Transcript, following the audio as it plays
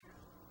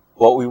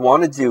what we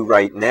want to do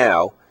right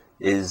now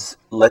is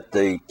let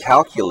the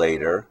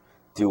calculator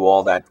do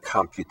all that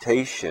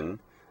computation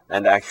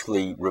and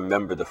actually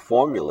remember the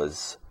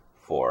formulas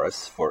for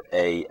us for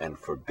A and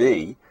for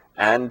B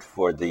and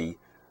for the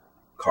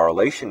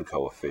correlation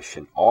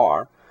coefficient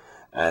R.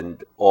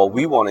 And all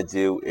we want to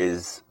do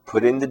is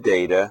put in the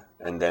data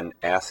and then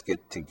ask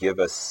it to give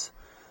us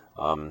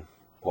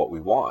what we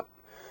want.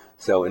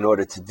 So in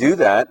order to do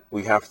that,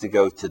 we have to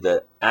go to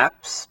the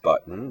Apps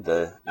button,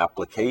 the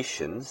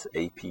Applications,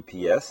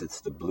 APPS. It's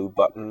the blue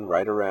button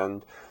right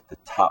around the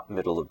top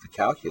middle of the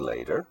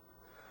calculator,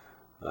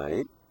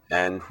 right?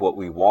 And what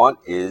we want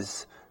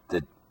is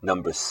the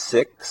number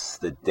 6,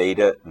 the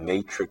Data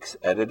Matrix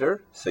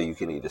Editor. So you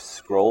can either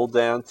scroll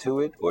down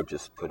to it or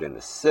just put in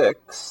a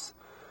 6,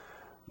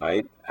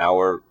 right?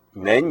 Our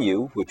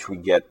menu, which we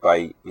get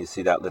by, you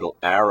see that little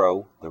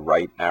arrow, the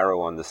right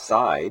arrow on the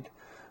side,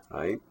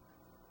 right?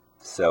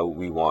 So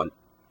we want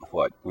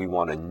what? We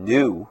want a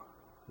new,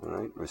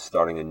 right? We're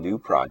starting a new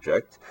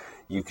project.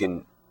 You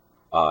can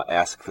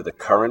ask for the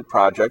current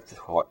project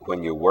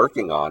when you're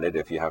working on it.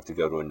 If you have to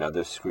go to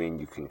another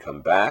screen, you can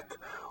come back,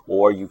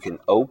 or you can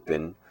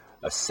open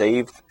a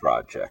saved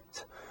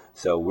project.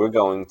 So we're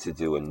going to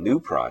do a new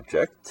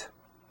project,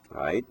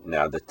 right?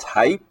 Now the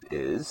type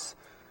is,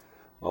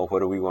 well, what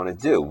do we want to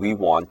do? We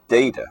want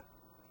data,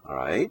 all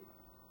right?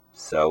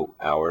 So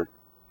our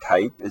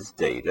type is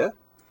data.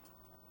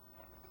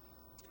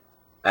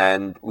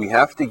 And we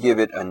have to give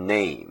it a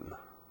name,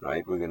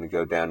 right? We're going to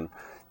go down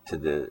to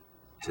the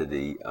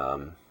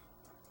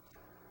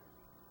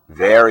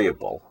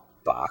variable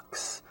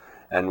box,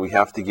 and we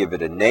have to give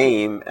it a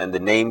name, and the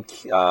name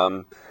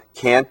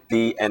can't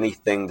be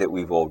anything that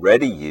we've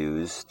already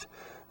used.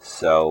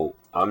 So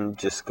I'm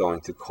just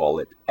going to call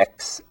it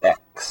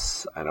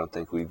XX. I don't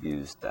think we've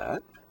used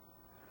that.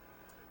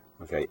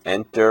 Okay,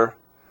 enter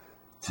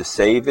to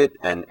save it,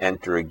 and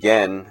enter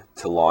again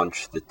to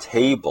launch the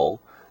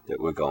table that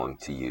we're going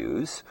to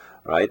use,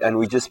 right? And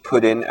we just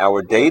put in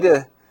our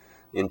data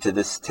into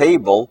this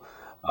table.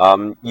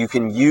 You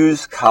can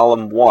use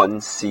column 1,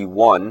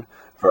 C1,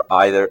 for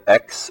either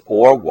X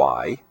or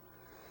Y,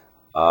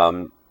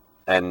 and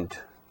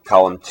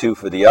column 2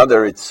 for the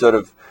other.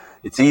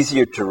 It's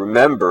easier to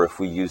remember if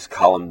we use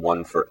column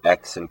 1 for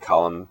X and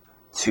column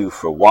 2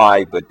 for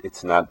Y, but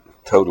it's not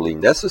totally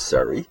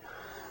necessary.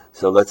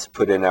 So let's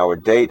put in our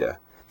data.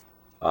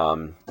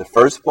 The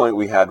first point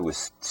we had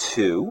was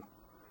 2.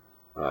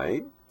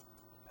 Right?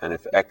 And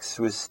if X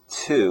was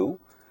 2,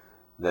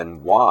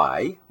 then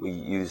Y, we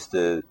use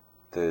the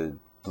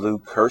blue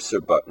cursor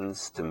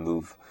buttons to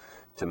move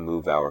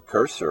our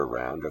cursor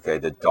around. Okay,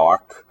 the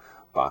dark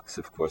box,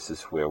 of course,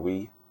 is where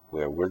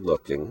we're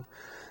looking.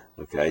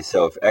 Okay,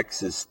 so if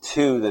X is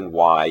 2, then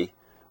Y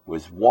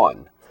was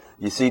 1.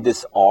 You see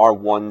this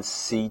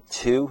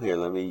R1C2 here?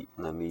 Let me.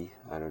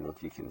 I don't know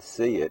if you can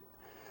see it,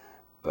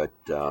 but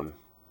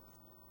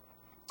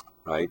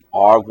right,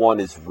 R1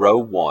 is row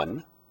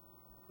 1.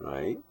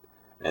 Right,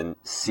 and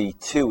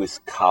C2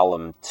 is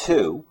column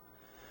 2,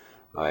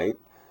 right?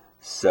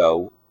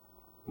 So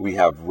we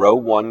have row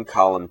 1,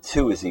 column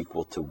 2 is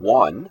equal to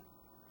 1,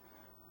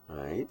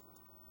 right?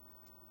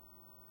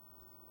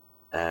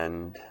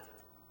 And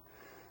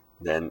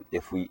then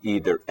if we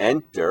either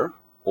enter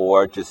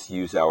or just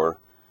use our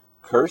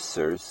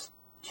cursors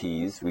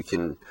keys, we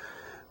can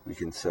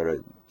sort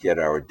of get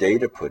our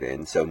data put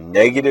in. So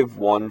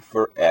 -1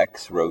 for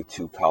X, row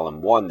 2,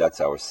 column 1, that's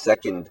our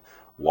second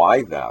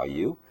Y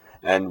value,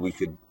 and we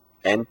could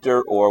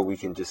enter, or we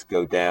can just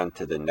go down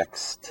to the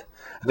next.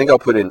 I think I'll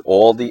put in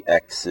all the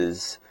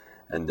X's,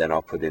 and then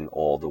I'll put in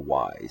all the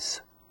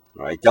Y's.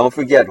 All right, don't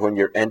forget when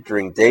you're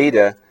entering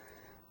data,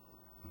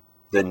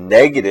 the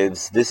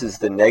negatives, this is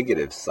the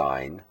negative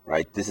sign,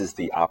 right? This is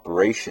the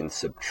operation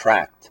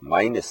subtract,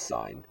 minus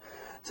sign.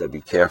 So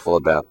be careful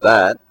about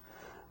that.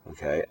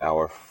 Okay,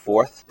 our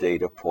fourth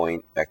data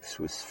point, X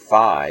was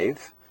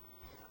 5.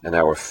 And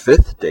our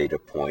fifth data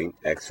point,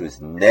 X was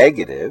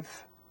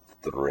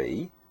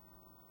 -3,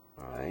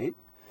 right?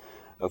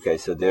 Okay,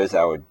 so there's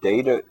our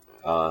data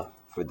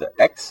for the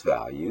X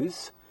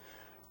values,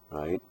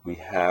 right? We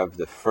have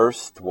the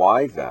first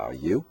Y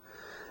value,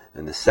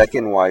 and the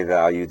second Y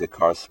value that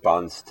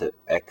corresponds to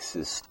X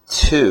is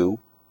 2.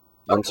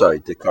 I'm sorry,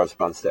 that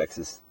corresponds to X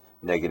is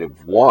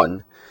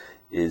 -1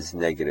 is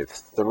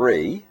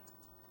 -3,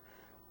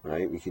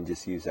 right? We can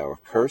just use our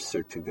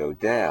cursor to go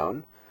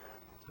down.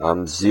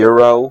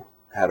 0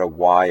 had a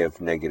Y of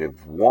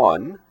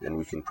 -1, and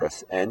we can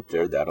press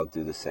enter. That'll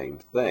do the same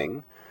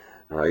thing.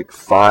 All right,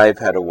 5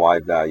 had a Y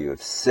value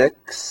of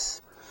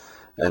 6,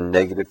 and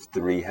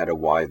 -3 had a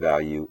Y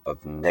value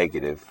of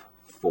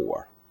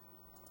 -4.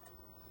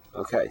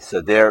 Okay, so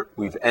there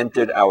we've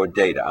entered our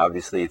data.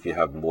 Obviously, if you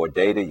have more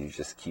data, you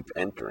just keep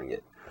entering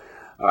it.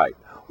 All right,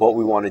 what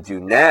we want to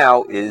do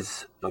now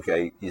is,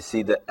 okay, you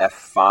see the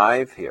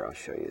F5 here.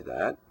 I'll show you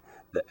that.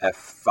 The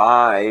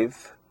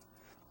F5,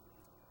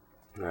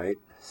 right,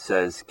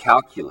 says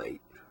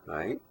calculate,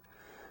 right?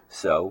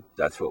 So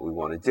that's what we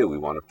want to do. We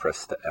want to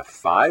press the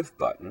F5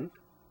 button,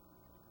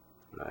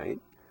 right?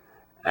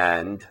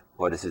 And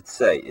what does it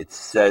say? It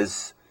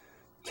says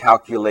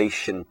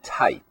calculation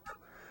type.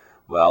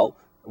 Well,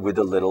 with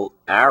a little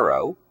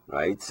arrow,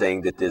 right,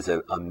 saying that there's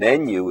a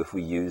menu if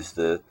we use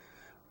the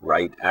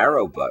right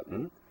arrow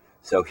button.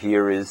 So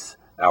here is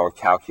our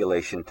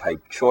calculation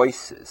type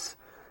choices.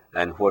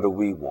 And what do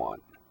we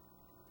want?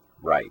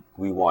 Right,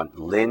 we want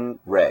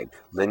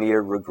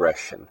linear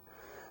regression.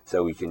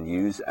 So we can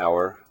use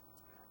our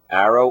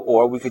arrow,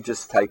 or we could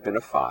just type in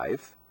a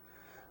 5,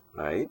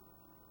 right?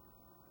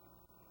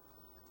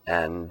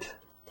 And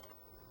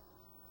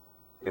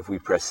if we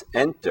press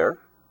enter,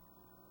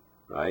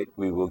 right,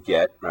 we will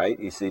get, right,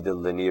 you see the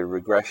linear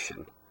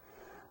regression.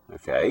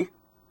 Okay,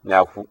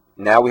 now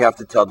we have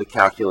to tell the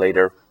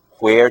calculator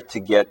where to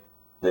get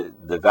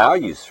the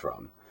values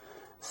from.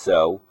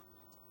 So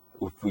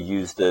if we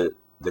use the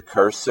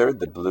cursor,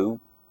 the blue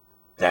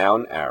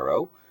down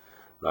arrow,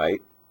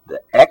 right,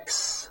 the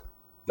X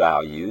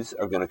values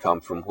are going to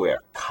come from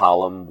where?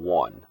 Column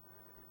 1.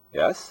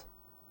 Yes?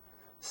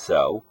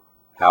 So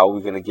how are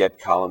we going to get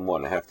column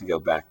 1? I have to go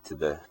back to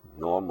the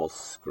normal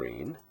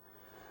screen.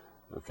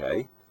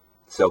 Okay,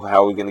 so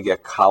how are we going to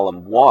get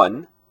column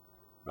 1?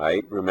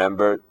 Right,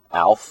 remember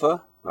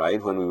alpha,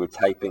 right, when we were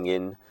typing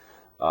in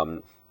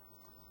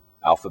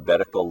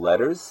alphabetical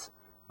letters,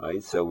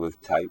 right? So we've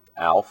typed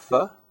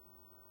alpha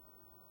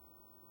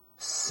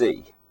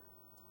C.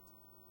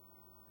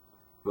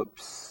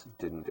 Whoops,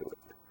 didn't do it.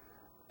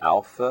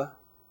 Alpha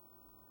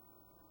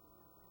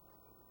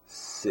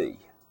C.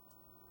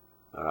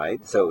 All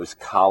right, so it was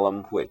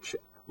column which?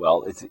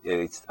 Well, it's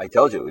I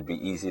told you it would be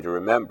easy to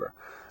remember,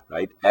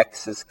 right?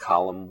 X is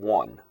column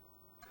 1.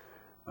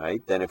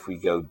 Right, then if we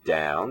go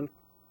down,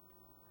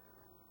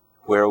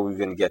 where are we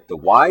going to get the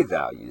Y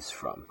values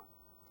from?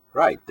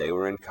 Right, they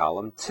were in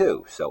column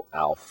 2. So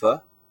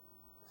alpha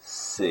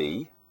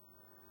C,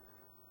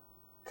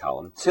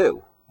 column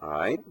 2. All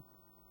right.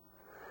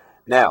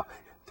 Now,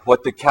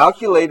 what the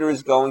calculator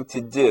is going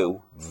to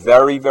do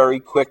very, very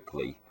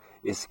quickly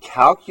is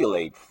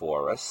calculate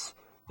for us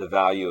the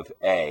value of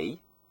A,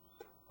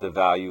 the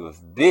value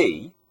of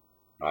B,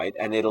 right?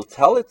 And it'll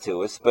tell it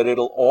to us, but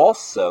it'll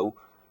also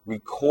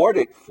record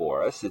it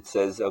for us. It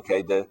says,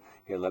 okay,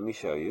 here, let me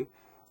show you.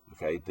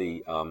 Okay,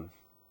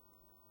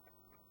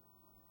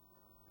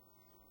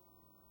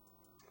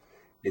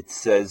 it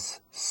says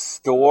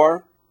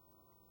store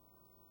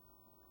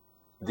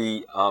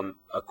the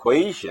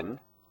equation.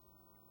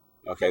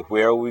 Okay,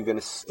 where are we going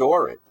to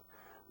store it?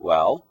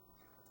 Well,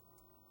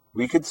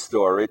 we could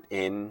store it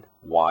in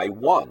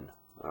Y1,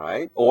 all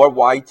right, or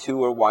Y2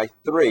 or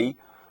Y3,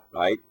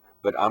 right?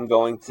 But I'm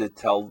going to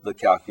tell the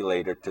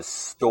calculator to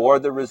store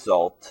the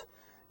result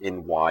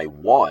in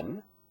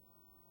Y1,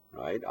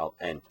 right? I'll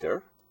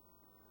enter.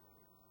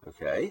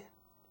 Okay.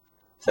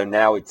 So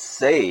now it's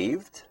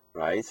saved,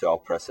 right? So I'll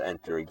press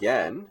enter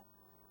again,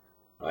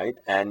 right?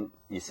 And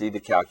you see the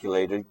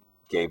calculator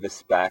gave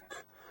us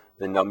back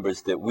the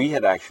numbers that we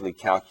had actually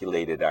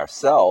calculated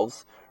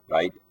ourselves,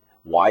 right?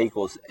 Y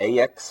equals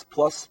AX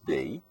plus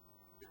B.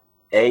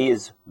 A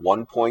is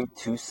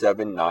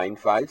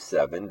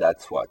 1.27957.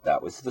 That's what?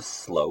 That was the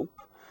slope.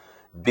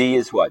 B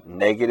is what?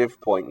 Negative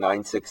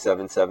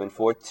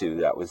 0.967742.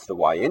 That was the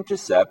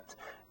y-intercept.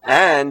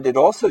 And it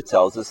also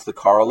tells us the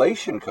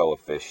correlation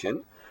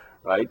coefficient,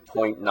 right?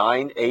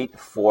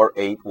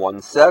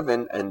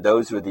 0.984817. And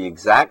those were the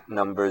exact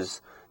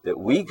numbers that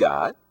we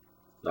got,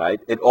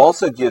 right? It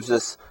also gives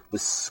us the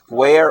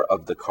square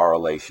of the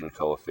correlation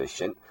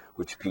coefficient,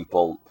 which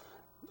people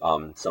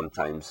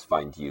sometimes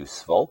find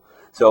useful.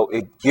 So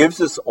it gives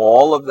us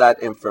all of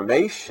that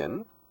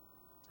information,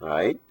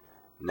 right?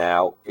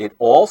 Now, it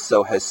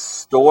also has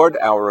stored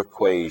our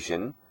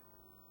equation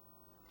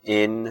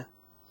in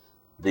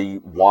the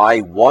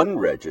Y1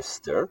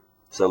 register.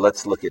 So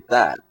let's look at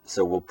that.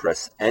 So we'll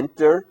press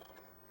enter,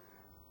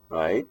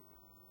 right?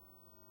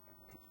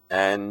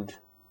 And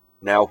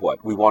now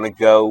what? We want to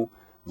go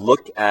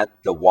look at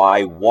the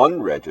Y1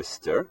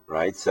 register,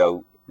 right?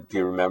 So do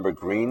you remember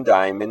green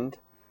diamond,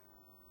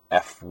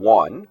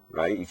 F1,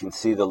 right? You can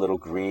see the little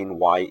green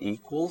Y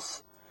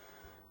equals,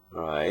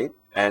 right?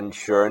 And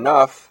sure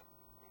enough,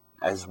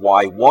 as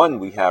Y1,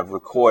 we have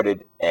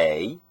recorded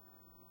A,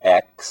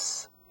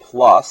 X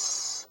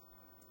plus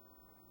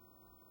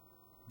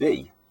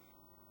B,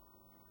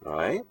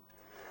 right?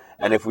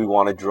 And if we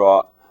want to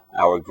draw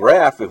our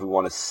graph, if we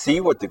want to see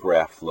what the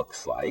graph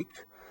looks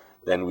like,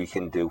 then we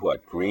can do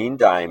what? Green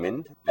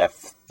diamond,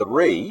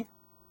 F3,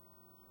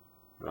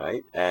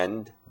 right?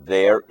 And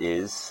there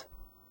is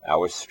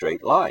our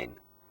straight line,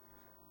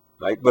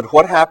 right? But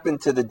what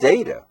happened to the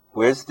data?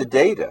 Where's the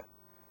data?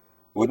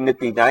 Wouldn't it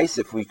be nice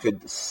if we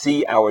could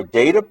see our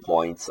data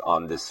points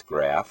on this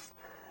graph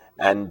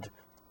and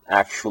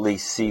actually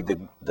see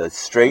the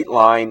straight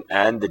line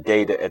and the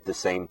data at the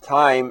same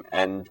time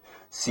and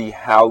see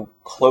how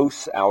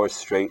close our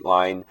straight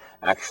line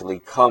actually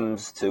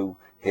comes to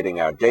hitting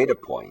our data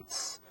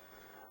points?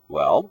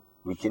 Well,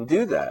 we can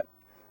do that.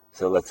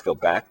 So let's go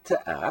back to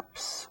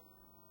apps,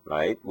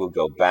 right? We'll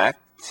go back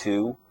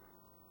to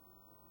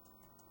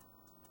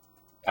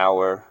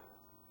our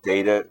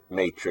data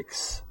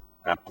matrix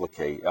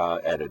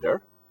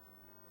editor,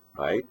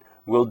 right?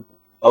 We'll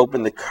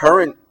open the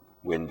current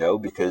window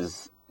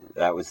because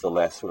that was the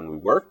last one we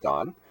worked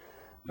on.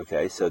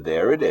 Okay, so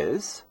there it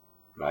is,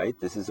 right?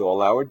 This is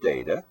all our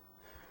data,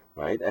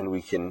 right? And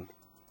we can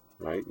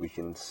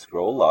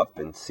scroll up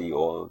and see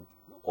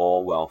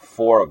well,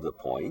 4 of the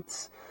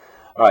points.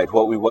 All right,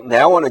 what we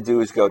now want to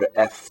do is go to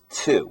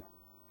F2,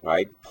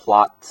 right?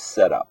 Plot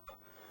setup.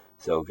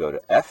 So go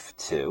to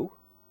F2,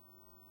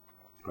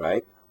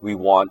 right? We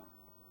want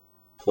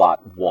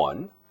plot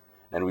 1,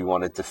 and we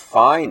want to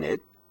define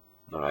it,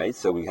 all right?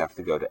 So we have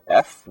to go to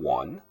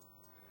F1,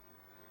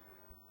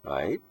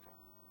 right?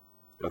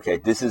 Okay,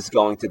 this is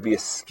going to be a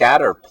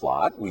scatter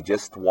plot. We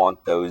just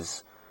want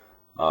those,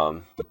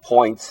 the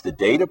points, the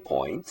data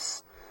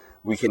points.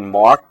 We can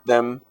mark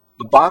them.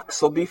 A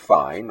box will be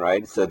fine,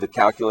 right? So the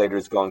calculator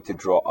is going to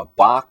draw a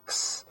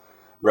box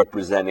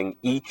representing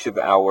each of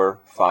our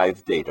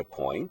 5 data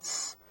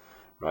points,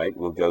 right?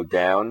 We'll go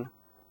down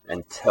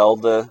and tell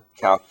the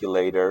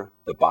calculator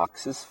the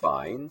box is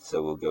fine.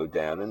 So we'll go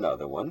down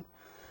another one.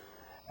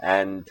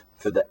 And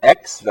for the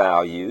X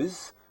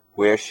values,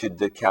 where should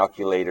the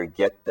calculator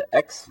get the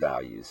X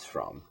values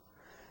from?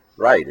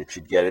 Right, it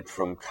should get it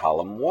from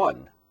column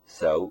 1.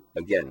 So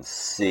again,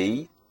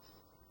 C1,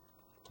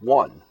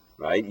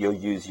 right? You'll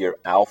use your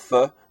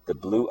alpha, the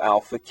blue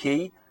alpha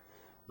key,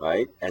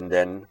 right? And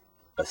then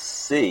a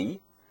C,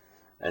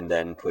 and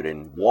then put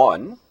in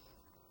 1.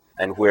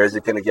 And where is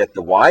it going to get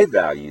the Y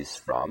values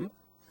from?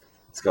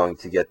 It's going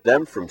to get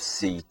them from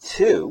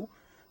C2,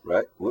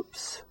 right?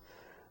 Whoops.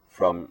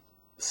 From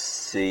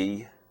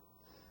C2,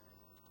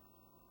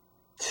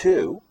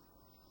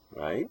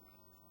 right?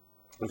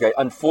 Okay,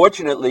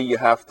 unfortunately, you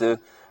have to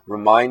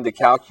remind the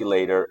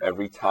calculator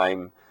every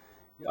time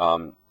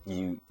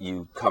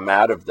you come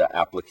out of the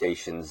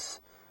applications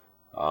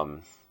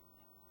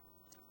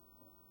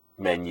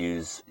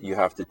menus. You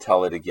have to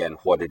tell it again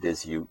what it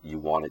is you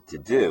want it to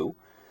do.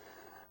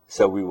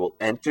 So we will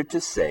enter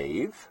to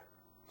save.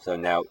 So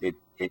now it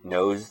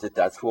knows that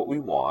that's what we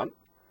want,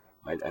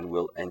 right? And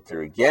we'll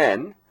enter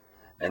again,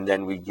 and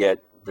then we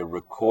get the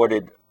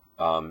recorded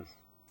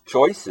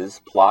choices.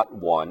 Plot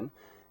 1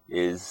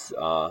 is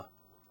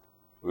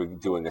we're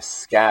doing a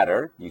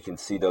scatter. You can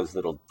see those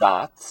little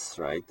dots,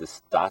 right?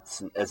 This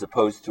dots, as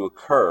opposed to a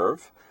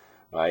curve,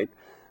 right?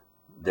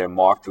 They're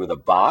marked with a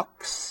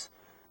box.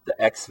 The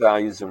X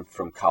values are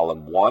from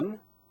column 1.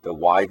 The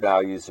Y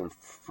values are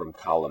from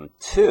column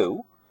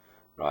 2,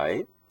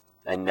 right?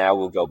 And now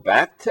we'll go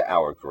back to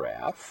our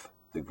graph,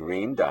 the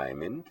green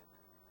diamond,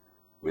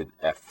 with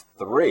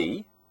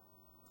F3.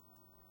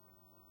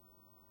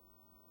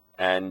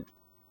 And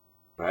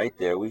right,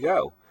 there we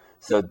go.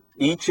 So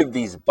each of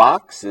these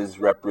boxes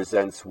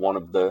represents one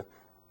of the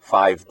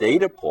 5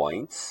 data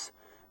points.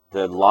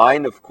 The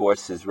line, of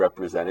course, is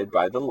represented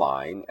by the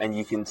line. And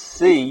you can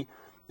see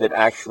that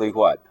actually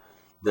what?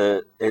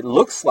 It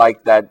looks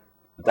like that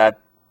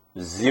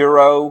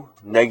 0,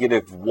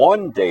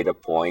 -1 data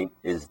point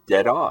is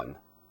dead on,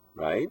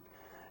 right?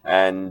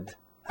 And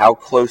how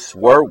close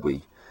were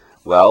we?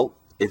 Well,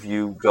 if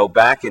you go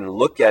back and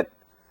look at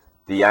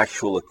the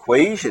actual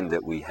equation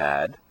that we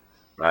had,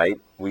 right?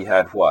 We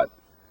had what?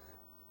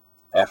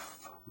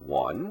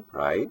 F1,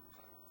 right?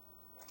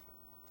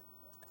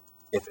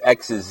 If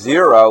X is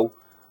 0,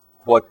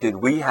 what did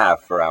we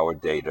have for our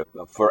data,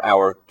 for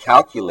our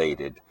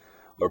calculated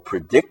or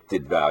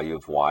predicted value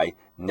of Y?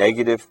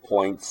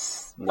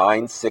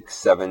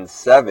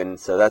 -0.9677,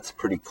 so that's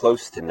pretty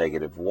close to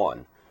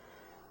 -1,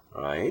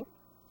 right?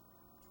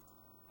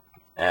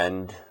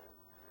 And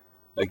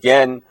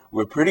again,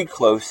 we're pretty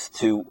close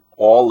to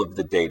all of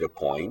the data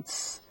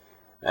points,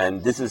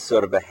 and this is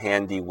sort of a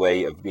handy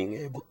way of being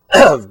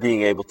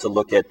able to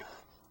look at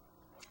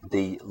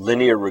the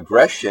linear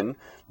regression,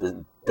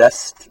 the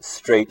best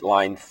straight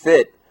line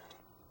fit,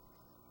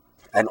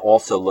 and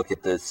also look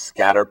at the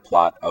scatter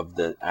plot of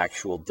the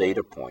actual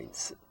data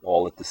points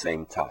all at the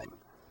same time.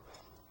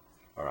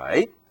 All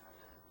right?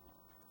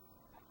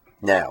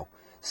 Now,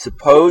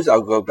 suppose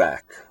I'll go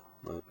back.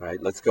 All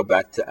right, let's go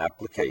back to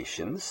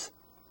applications.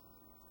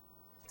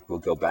 We'll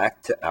go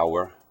back to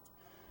our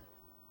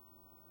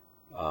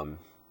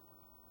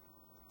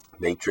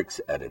matrix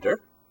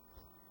editor.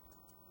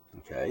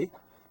 Okay.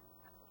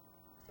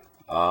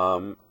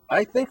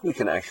 I think we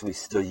can actually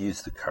still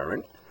use the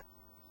current.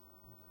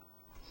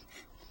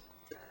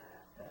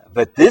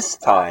 But this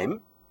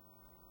time,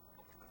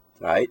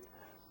 right,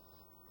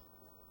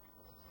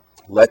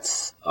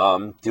 let's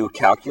do a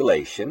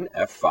calculation,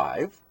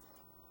 F5.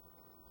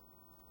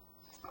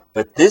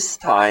 But this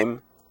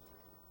time,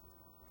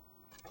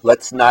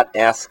 let's not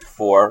ask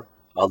for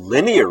a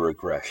linear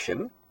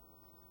regression.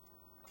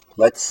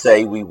 Let's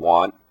say we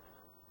want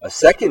a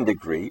second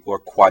degree or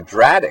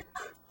quadratic.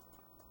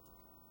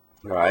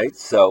 All right,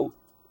 so,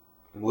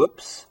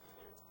 whoops.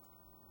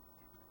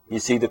 You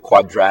see the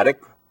quadratic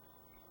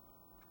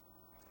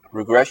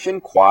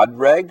regression,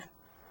 quadreg?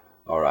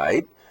 All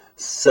right,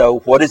 so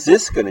what is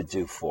this going to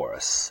do for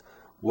us?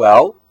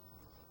 Well,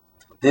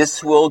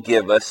 this will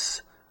give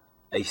us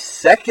a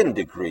second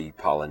degree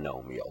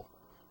polynomial,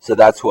 So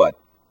that's what?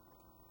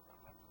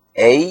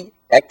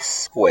 AX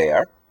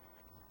squared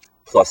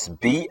plus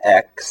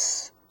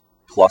BX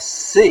plus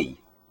C.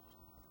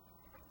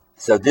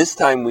 So this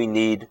time we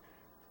need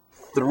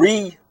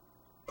 3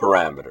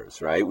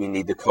 parameters, right? We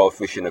need the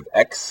coefficient of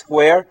x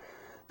squared,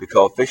 the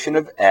coefficient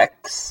of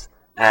x,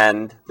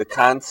 and the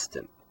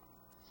constant.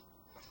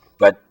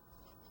 But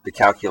the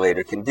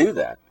calculator can do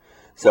that.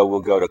 So we'll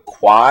go to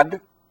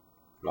quad,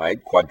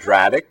 right?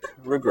 Quadratic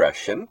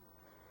regression,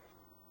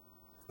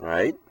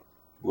 right?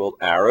 We'll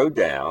arrow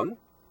down.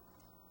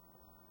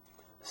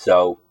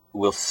 So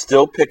we'll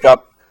still pick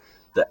up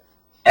the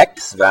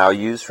x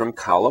values from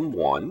column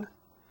 1,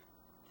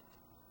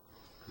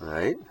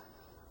 right?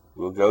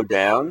 We'll go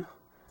down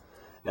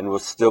and we'll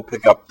still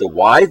pick up the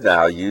y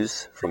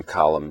values from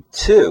column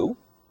 2.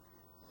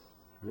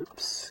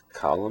 Oops,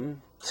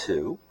 column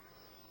 2,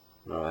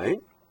 all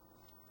right?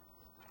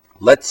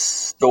 Let's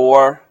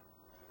store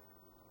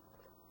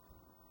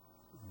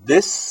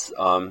this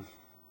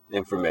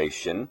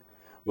information.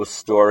 We'll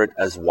store it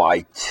as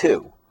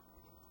y2,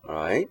 all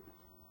right?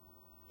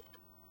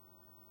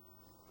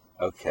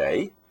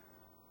 Okay,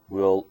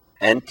 we'll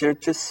enter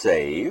to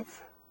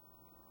save,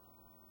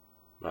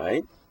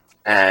 right?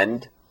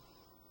 And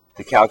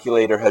the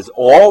calculator has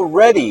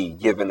already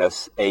given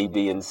us A,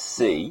 B, and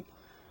C,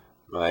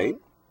 right?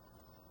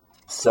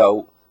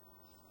 So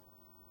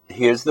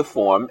here's the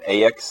form,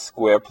 AX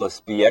squared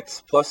plus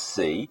BX plus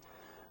C,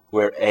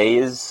 where A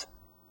is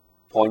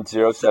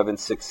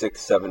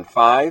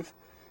 0.076675,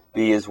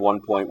 B is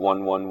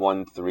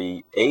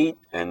 1.11138,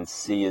 and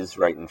C is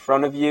right in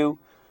front of you.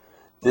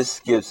 This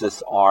gives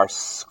us R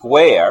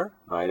squared,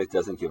 right? It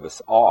doesn't give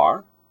us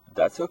R.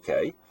 That's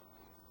okay.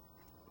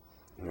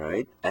 All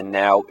right. And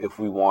now if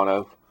we want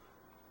to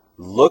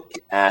look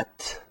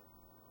at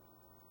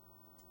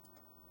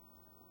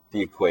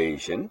the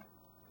equation,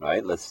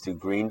 right? Let's do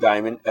green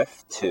diamond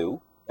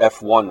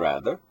F1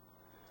 rather,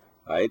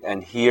 right?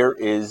 And here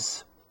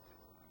is,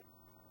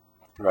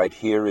 right,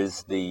 here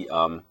is the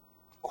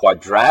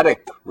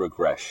quadratic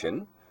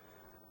regression.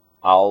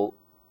 I'll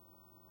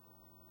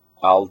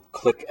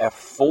click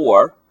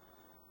F4,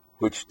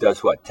 which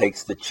does what?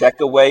 Takes the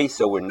check away,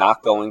 so we're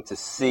not going to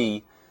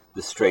see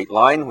the straight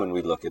line when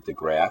we look at the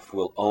graph.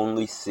 We'll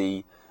only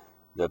see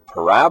the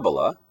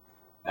parabola.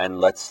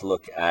 And let's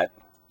look at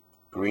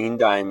green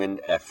diamond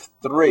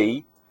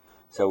F3.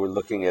 So we're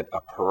looking at a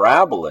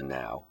parabola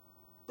now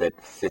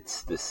that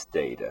fits this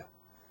data.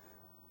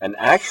 And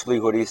actually,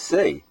 what do you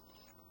see?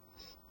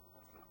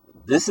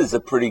 This is a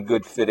pretty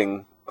good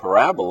fitting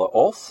parabola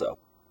also,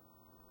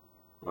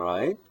 all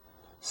right?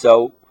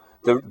 So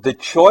the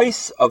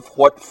choice of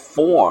what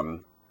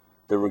form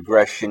the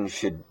regression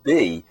should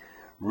be,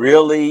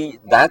 really,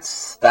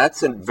 that's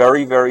a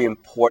very, very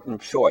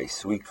important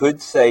choice. We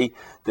could say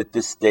that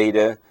this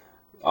data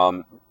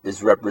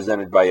is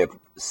represented by a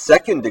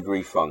second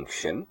degree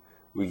function.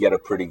 We get a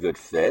pretty good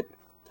fit.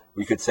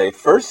 We could say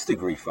first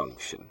degree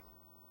function,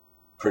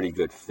 pretty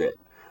good fit.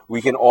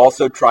 We can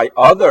also try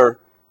other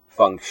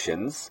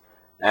functions,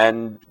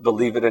 and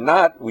believe it or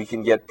not, we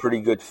can get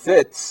pretty good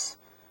fits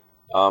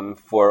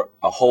for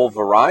a whole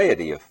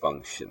variety of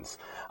functions.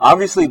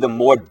 Obviously, the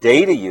more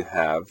data you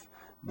have,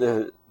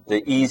 the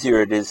easier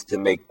it is to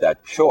make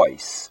that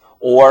choice,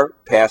 or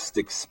past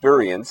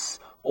experience,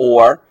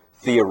 or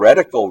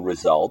theoretical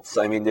results.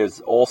 I mean,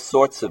 there's all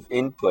sorts of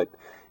input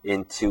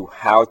into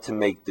how to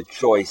make the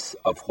choice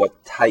of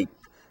what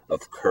type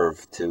of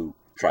curve to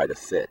try to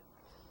fit.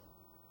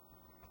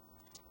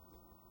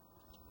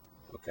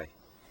 Okay.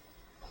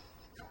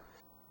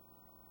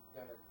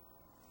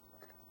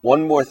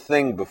 One more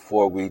thing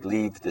before we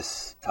leave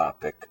this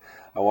topic.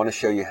 I want to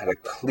show you how to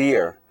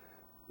clear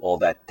all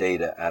that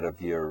data out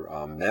of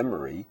your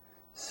memory.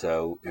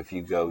 So if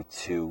you go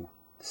to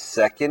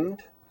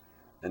second,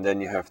 and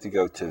then you have to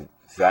go to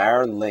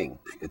var link.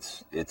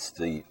 It's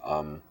the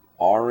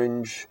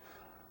orange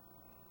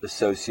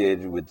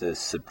associated with the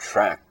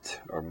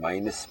subtract or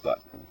minus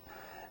button.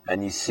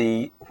 And you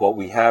see what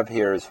we have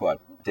here is what?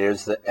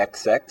 There's the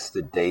XX,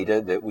 the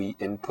data that we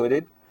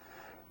inputted.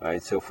 All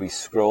right, so if we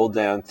scroll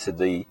down to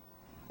the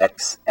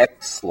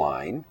XX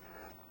line,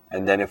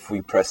 and then if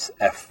we press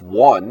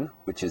F1,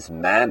 which is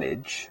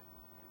manage,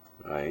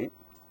 right?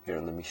 Here,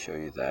 let me show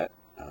you that.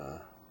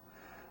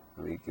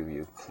 Let me give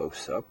you a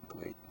close-up.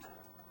 Wait.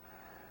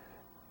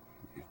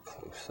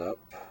 Close-up.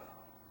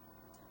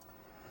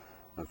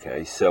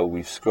 Okay, so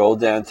we've scrolled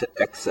down to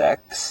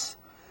XX,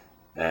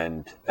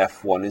 and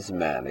F1 is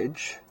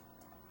manage,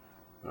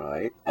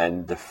 right?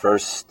 And the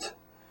first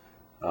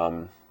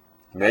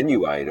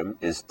menu item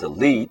is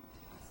delete,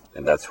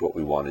 and that's what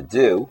we want to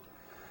do.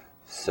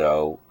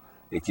 So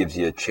it gives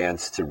you a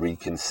chance to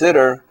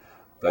reconsider,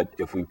 but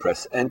if we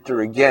press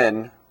enter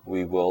again,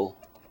 we will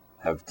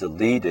have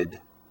deleted,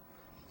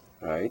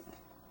 right?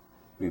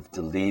 We've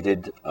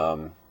deleted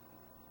all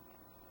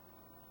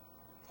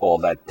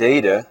that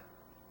data,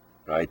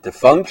 right? The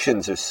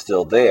functions are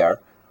still there,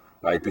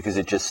 right? Because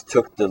it just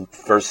took the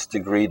first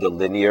degree, the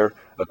linear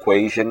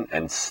equation,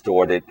 and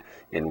stored it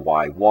in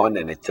y1,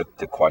 and it took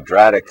the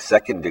quadratic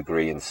second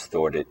degree and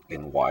stored it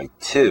in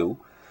y2,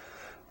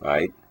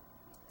 right?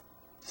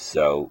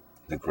 So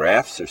the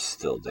graphs are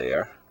still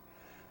there.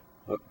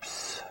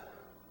 Whoops.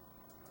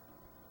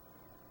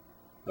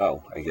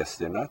 Oh, I guess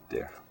they're not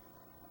there.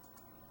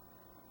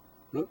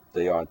 Nope,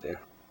 they are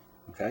there.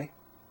 Okay.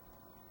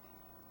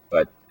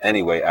 But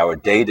anyway, our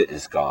data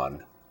is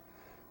gone.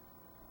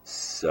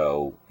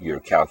 So your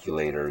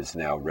calculator is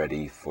now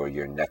ready for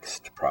your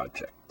next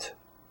project.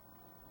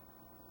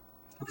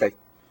 Okay.